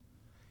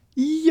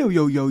Yo,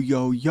 yo, yo,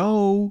 yo,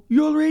 yo,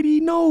 you already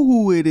know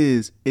who it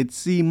is. It's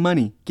C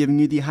Money, giving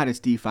you the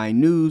hottest DeFi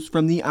news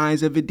from the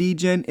eyes of a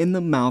degen in the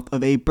mouth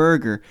of a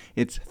burger.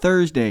 It's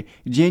Thursday,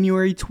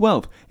 January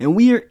 12th, and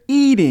we are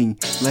eating.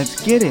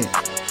 Let's get it.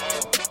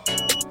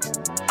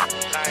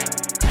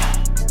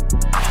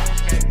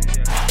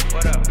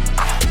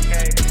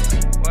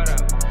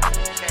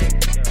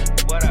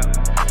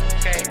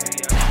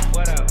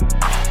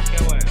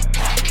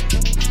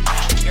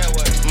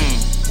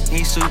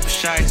 He super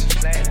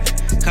shiesty,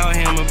 caught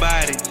him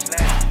about it.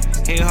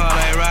 Hit hard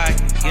like Rocky,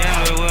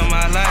 gambling with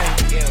my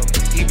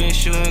life. He been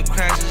shooting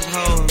cracks his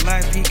whole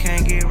life, he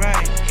can't get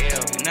right.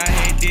 Now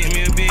he did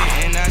me a bit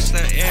and I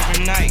slept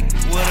every night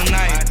with a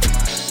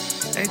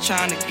knife. They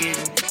tryna get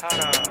me,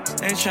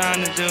 they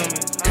tryna do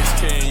me.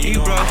 He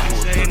broke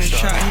his head in the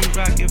shot, he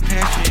rockin'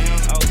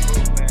 Patreon.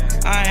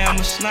 I am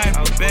a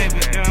sniper, baby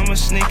girl, I'm a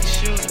sneaky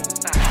shooter.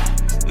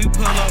 We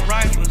pull up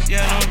rifles,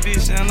 yeah, them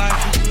bitch sound like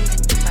a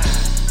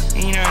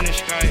he ain't earned the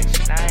stripes.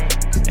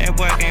 That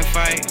boy can't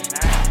fight.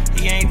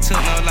 He ain't took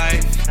no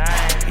life.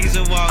 He's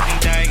a walking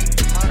dyke.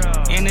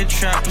 In the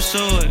trap,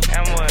 pursue it.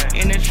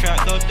 In the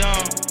trap, go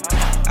dumb.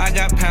 I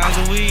got pounds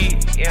of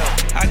weed.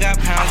 I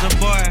got pounds of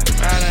boy.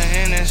 Riding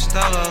in that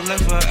stolo,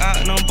 look for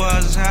out, no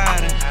boys is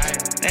hiding.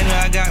 They know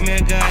I got me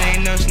a gun,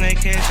 ain't no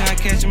snake head trying to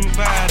catch my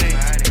body.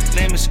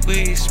 Lemon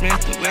squeeze, Smith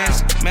the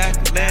West, Mac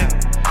 11.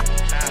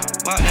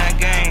 Walk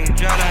that game,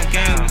 draw that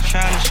game, we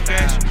tryna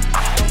scratch him.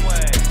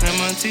 Put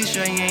my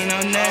t-shirt, you ain't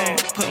no name.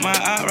 Put my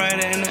out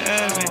right in the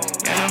oven.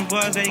 Yeah, them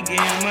boys, they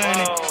getting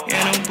money.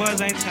 Yeah, them boys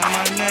ain't tell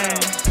my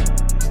name.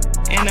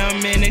 And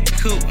I'm in the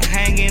coupe,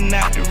 hanging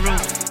out the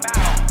roof.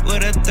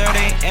 With a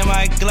 30 in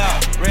my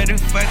Glock, ready to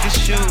fucking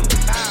shoot.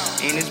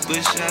 In this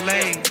bush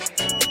LA,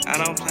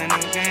 I don't play no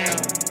game.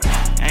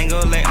 Ain't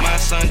gon' let my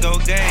son go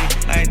gay,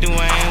 like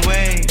Dwayne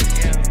Wade.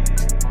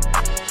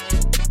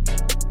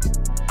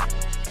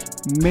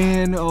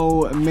 Man,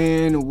 oh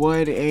man,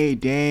 what a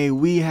day.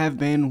 We have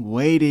been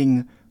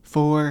waiting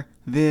for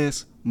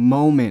this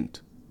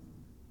moment.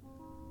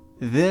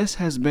 This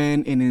has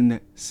been an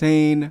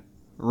insane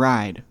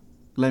ride.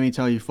 Let me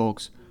tell you,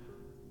 folks.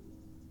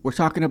 We're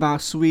talking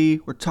about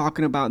Sui. We're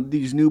talking about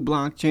these new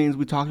blockchains.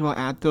 We talked about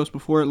Athos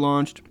before it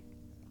launched.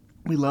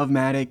 We love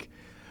Matic.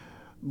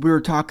 We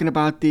were talking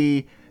about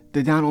the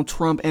Donald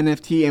Trump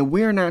NFT, and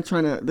we're not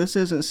trying to, this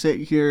isn't sit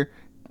here,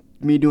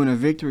 me doing a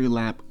victory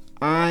lap.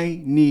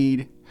 I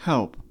need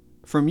help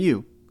from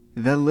you,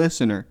 the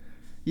listener.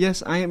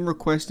 Yes, I am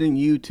requesting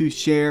you to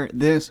share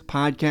this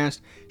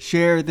podcast,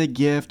 share the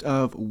gift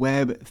of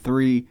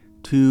Web3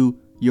 to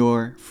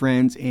your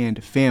friends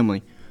and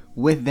family.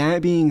 With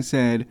that being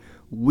said,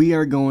 we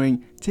are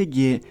going to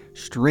get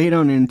straight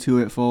on into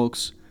it,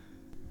 folks.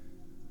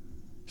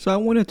 So I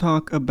want to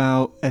talk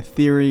about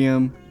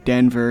Ethereum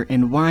Denver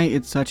and why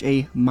it's such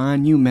a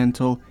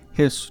monumental,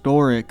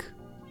 historic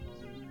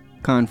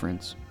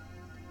conference.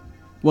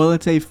 Well,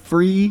 it's a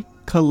free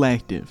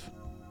collective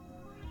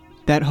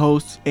that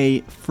hosts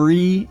a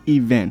free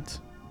event.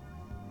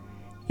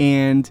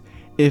 And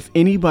if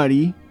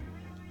anybody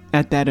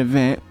at that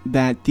event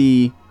that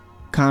the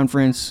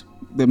conference,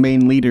 the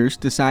main leaders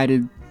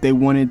decided they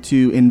wanted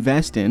to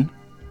invest in,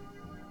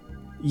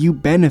 you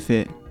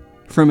benefit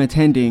from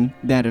attending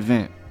that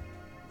event.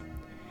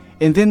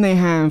 And then they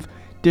have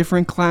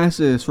different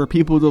classes for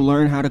people to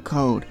learn how to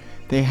code.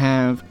 They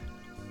have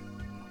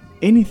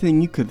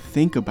anything you could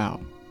think about.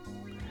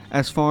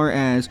 As far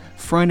as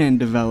front-end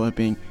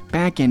developing,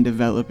 back-end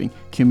developing,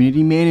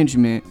 community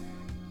management,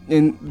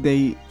 and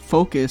they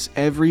focus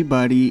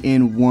everybody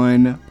in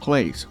one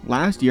place.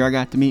 Last year, I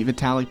got to meet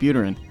Vitalik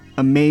Buterin.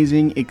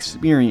 Amazing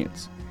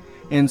experience.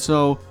 And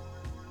so,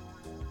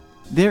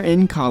 they're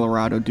in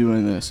Colorado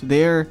doing this.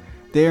 They're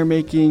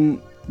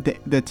making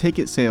the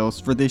ticket sales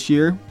for this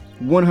year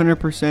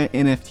 100%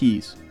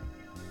 NFTs.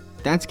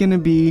 That's going to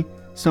be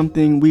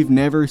something we've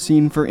never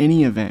seen for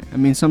any event. I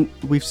mean,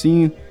 we've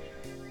seen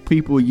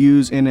people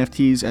use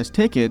NFTs as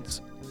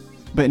tickets,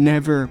 but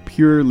never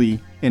purely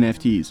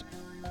NFTs.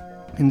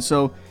 And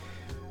so,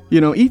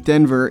 ETH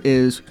Denver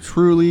is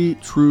truly,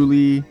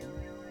 truly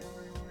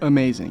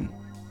amazing.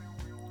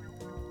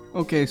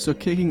 Okay, so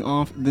kicking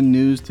off the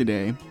news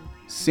today,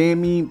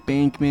 Sammy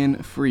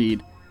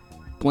Bankman-Fried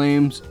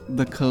blames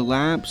the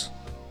collapse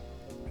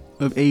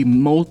of a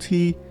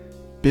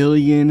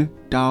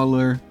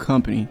multi-billion-dollar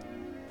company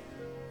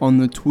on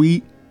the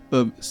tweet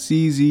of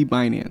CZ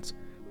Binance.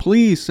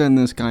 Please send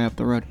this guy up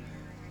the road.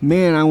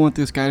 Man, I want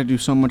this guy to do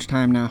so much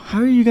time now. How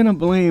are you going to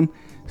blame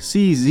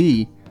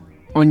CZ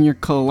on your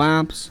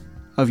collapse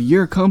of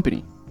your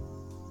company?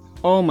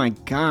 Oh my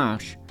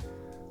gosh.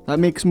 That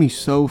makes me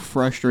so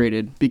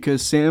frustrated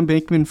because Sam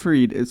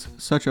Bankman-Fried is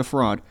such a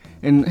fraud.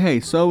 And hey,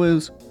 so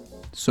is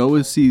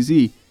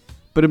CZ.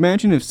 But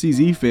imagine if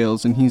CZ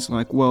fails and he's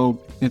like, well,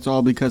 it's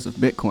all because of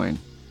Bitcoin.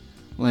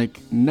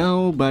 Like,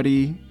 no,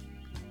 buddy.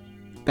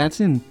 That's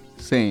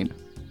insane.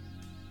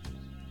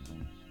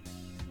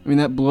 I mean,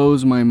 that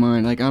blows my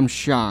mind. Like, I'm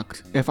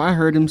shocked. If I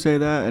heard him say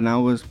that and I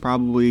was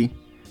probably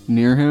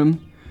near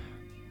him,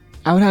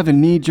 I would have a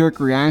knee-jerk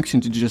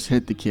reaction to just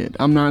hit the kid.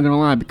 I'm not gonna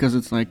lie, because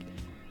it's like,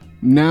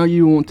 now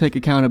you won't take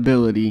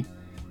accountability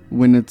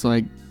when it's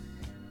like,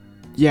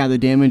 yeah, the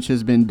damage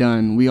has been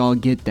done. We all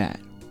get that.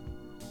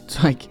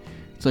 It's like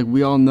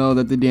we all know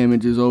that the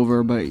damage is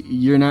over, but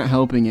you're not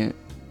helping it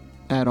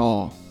at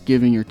all,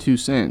 giving your 2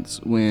 cents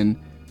when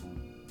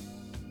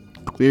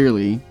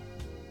clearly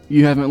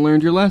you haven't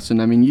learned your lesson.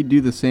 I mean, you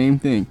do the same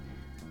thing.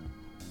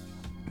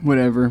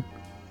 Whatever.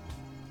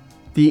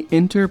 The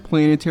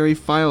Interplanetary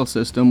File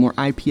System, or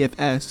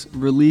IPFS,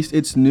 released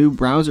its new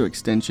browser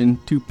extension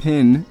to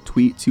pin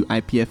tweet to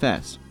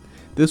IPFS.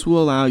 This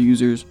will allow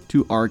users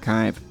to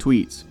archive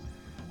tweets.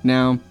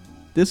 Now,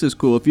 this is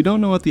cool. If you don't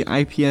know what the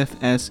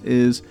IPFS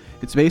is,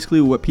 it's basically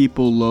what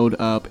people load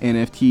up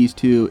NFTs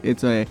to.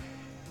 It's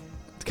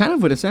kind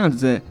of what it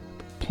sounds. It's a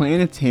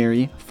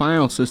planetary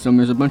file system.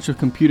 There's a bunch of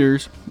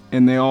computers,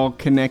 and they all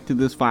connect to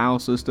this file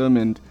system,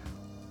 and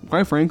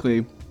quite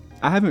frankly,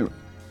 I haven't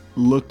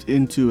looked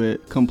into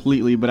it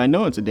completely, but I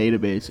know it's a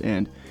database,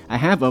 and I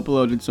have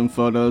uploaded some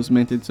photos,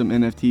 minted some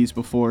NFTs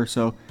before,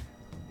 so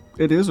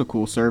it is a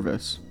cool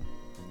service.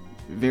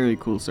 Very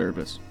cool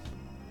service.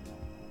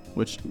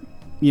 Which,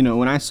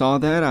 when I saw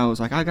that, I was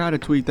like, I gotta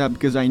tweet that,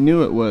 because I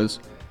knew it was,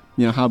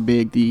 how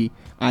big the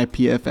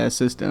IPFS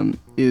system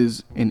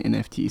is in the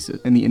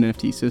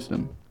NFT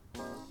system.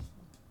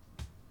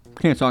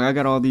 Can't talk. I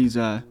got all these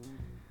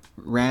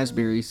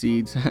raspberry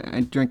seeds.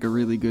 I drank a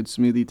really good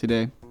smoothie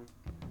today.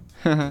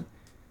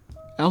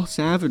 El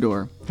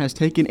Salvador has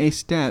taken a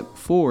step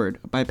forward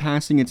by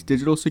passing its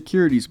digital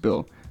securities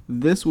bill.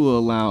 This will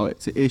allow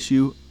it to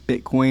issue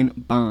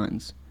Bitcoin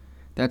bonds.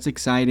 That's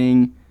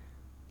exciting.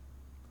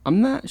 I'm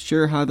not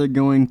sure how they're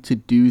going to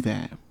do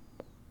that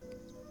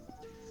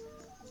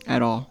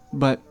at all,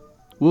 but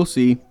we'll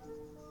see.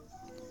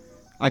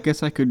 I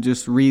guess I could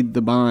just read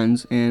the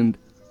bonds, and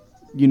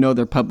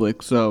they're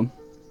public, so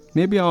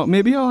maybe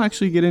I'll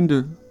actually get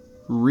into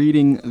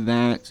reading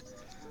that.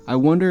 I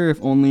wonder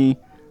if only...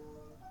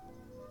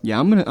 Yeah,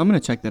 I'm gonna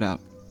check that out.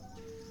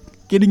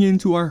 Getting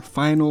into our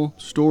final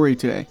story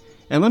today.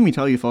 And let me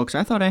tell you, folks,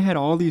 I thought I had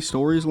all these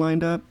stories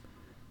lined up.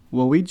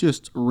 Well, we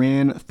just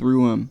ran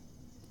through them.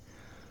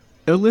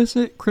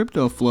 Illicit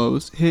crypto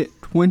flows hit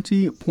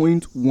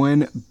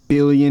 $20.1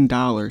 billion in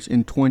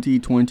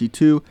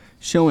 2022,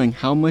 showing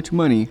how much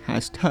money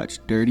has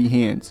touched dirty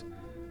hands.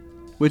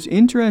 What's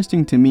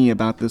interesting to me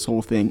about this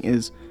whole thing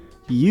is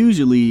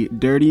usually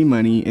dirty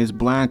money is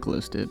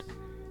blacklisted.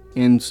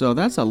 And so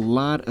that's a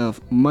lot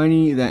of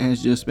money that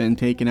has just been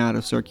taken out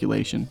of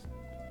circulation.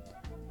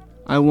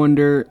 I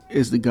wonder,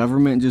 is the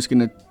government just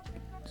gonna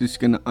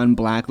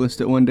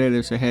unblacklist it one day?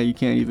 They say, hey, you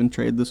can't even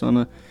trade this on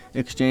a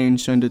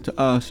exchange, send it to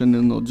us, and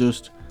then they'll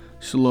just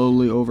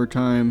slowly over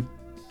time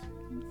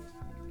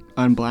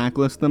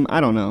unblacklist them? I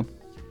don't know.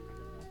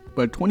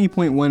 But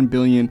 20.1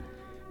 billion,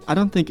 I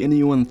don't think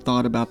anyone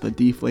thought about the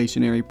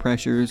deflationary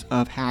pressures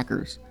of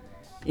hackers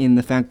in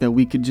the fact that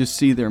we could just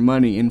see their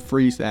money and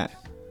freeze that.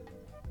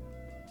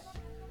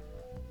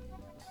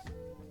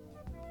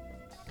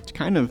 It's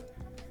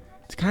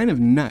kind of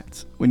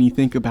nuts when you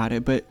think about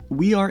it, but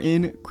we are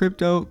in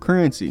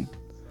cryptocurrency.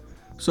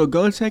 So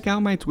go check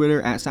out my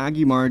Twitter at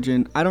Soggy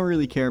Margin. I don't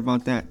really care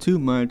about that too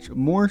much.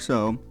 More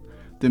so,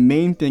 the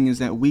main thing is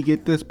that we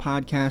get this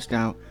podcast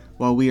out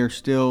while we are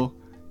still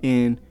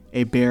in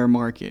a bear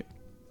market.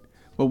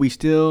 While we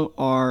still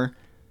are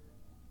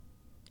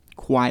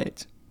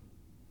quiet.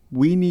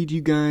 We need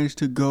you guys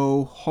to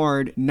go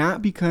hard,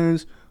 not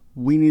because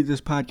we need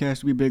this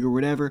podcast to be big or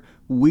whatever.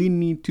 We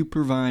need to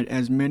provide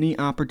as many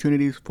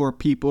opportunities for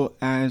people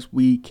as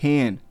we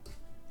can.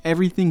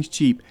 Everything's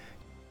cheap.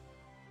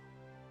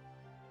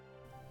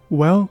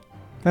 Well,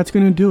 that's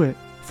going to do it.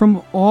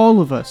 From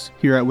all of us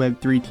here at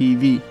Web3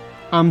 TV,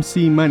 I'm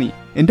C Money.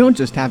 And don't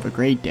just have a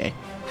great day.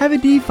 Have a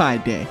DeFi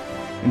day.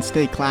 And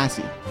stay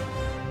classy.